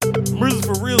Music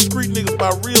for real street niggas by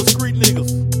real street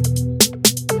niggas.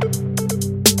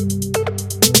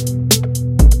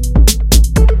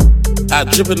 I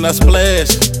drip and I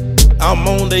splash. I'm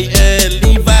on they ad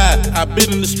Levi. I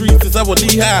been in the streets since I was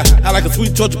knee high. I like a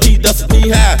sweet Georgia Pete, that's a knee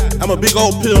high. I'm a big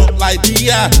old pimp like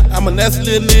D.I. I'm a nasty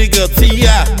little nigga,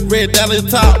 T.I. Red dollar at the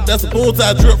top, that's a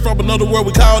bullseye. Drip from another world,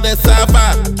 we call that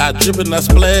sci-fi. I drip and I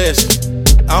splash.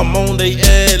 I'm on they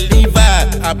ad Levi.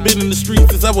 I been in the streets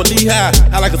since I was knee high.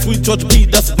 I like a sweet Georgia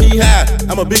Pete, that's a knee high.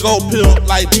 I'm a big old pimp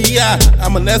like D.I.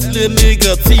 I'm a nasty little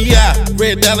nigga, T.I.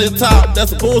 Red dollar at the top,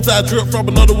 that's a bullseye. Drip from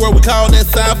another world, we call that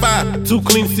sci-fi. Too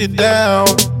clean to sit down.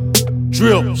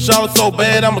 Drip, shot so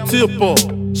bad, I'm a tipper.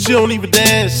 She don't even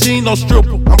dance, she ain't no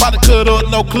stripper. I'm about to cut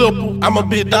up, no clipper. I'm a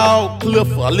big dog,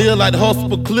 cliffer. I live like the hustle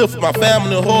for Clifford. My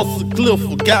family hustle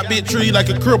Clifford. Got big tree like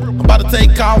a cripple. I'm about to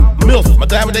take off, mills. My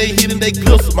diamond, they hitting, they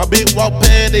glisten. My big walk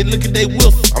pad, they looking, they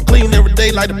whistle. I'm clean every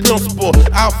day like the principal.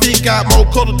 Outfit got more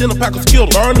color than a pack of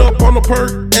Skittles. Burn up on the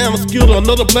perk and a Skittle.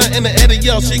 Another blunt in the attic,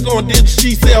 yeah, she going did.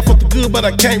 She say I fucked good, but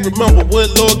I can't remember what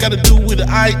Lord got to do with it.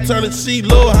 I ain't turning, she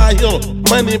love high hill.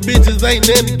 Money and bitches ain't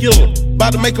nothing to give her.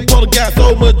 About to make a puddle, got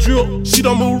so much drip. She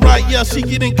don't move right, yeah, she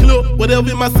getting clear. Whatever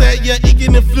in my sack, yeah, it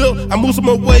getting flip. I move some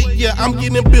more weight, yeah, I'm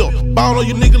getting built. Ball on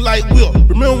you nigga like Will.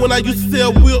 Remember when I used to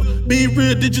sell Will? Be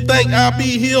real, did you think I'd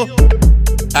be here?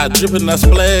 I drip and I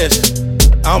splash.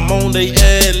 I'm on they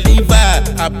ad Levi.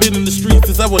 I been in the streets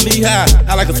since I was knee high.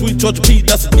 I like a sweet Georgia Pete,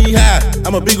 that's a knee high.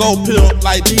 I'm a big old pimp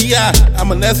like D.I.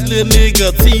 I'm a nasty little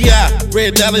nigga, T.I.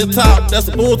 Red dollar at the top, that's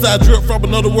a bullseye. Drip from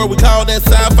another world, we call that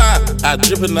sci-fi. I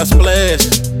drip and I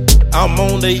splash. I'm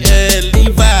on they ad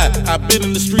Levi. I been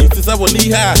in the streets since I was knee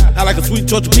high. I like a sweet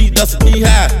Georgia Pete, that's a knee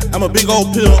high. I'm a big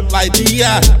old pimp like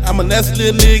D.I. I'm a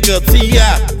nasty little nigga,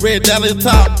 T.I. Red dollar at the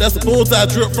top, that's a bullseye.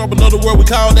 Drip from another world, we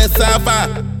call that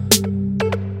sci-fi.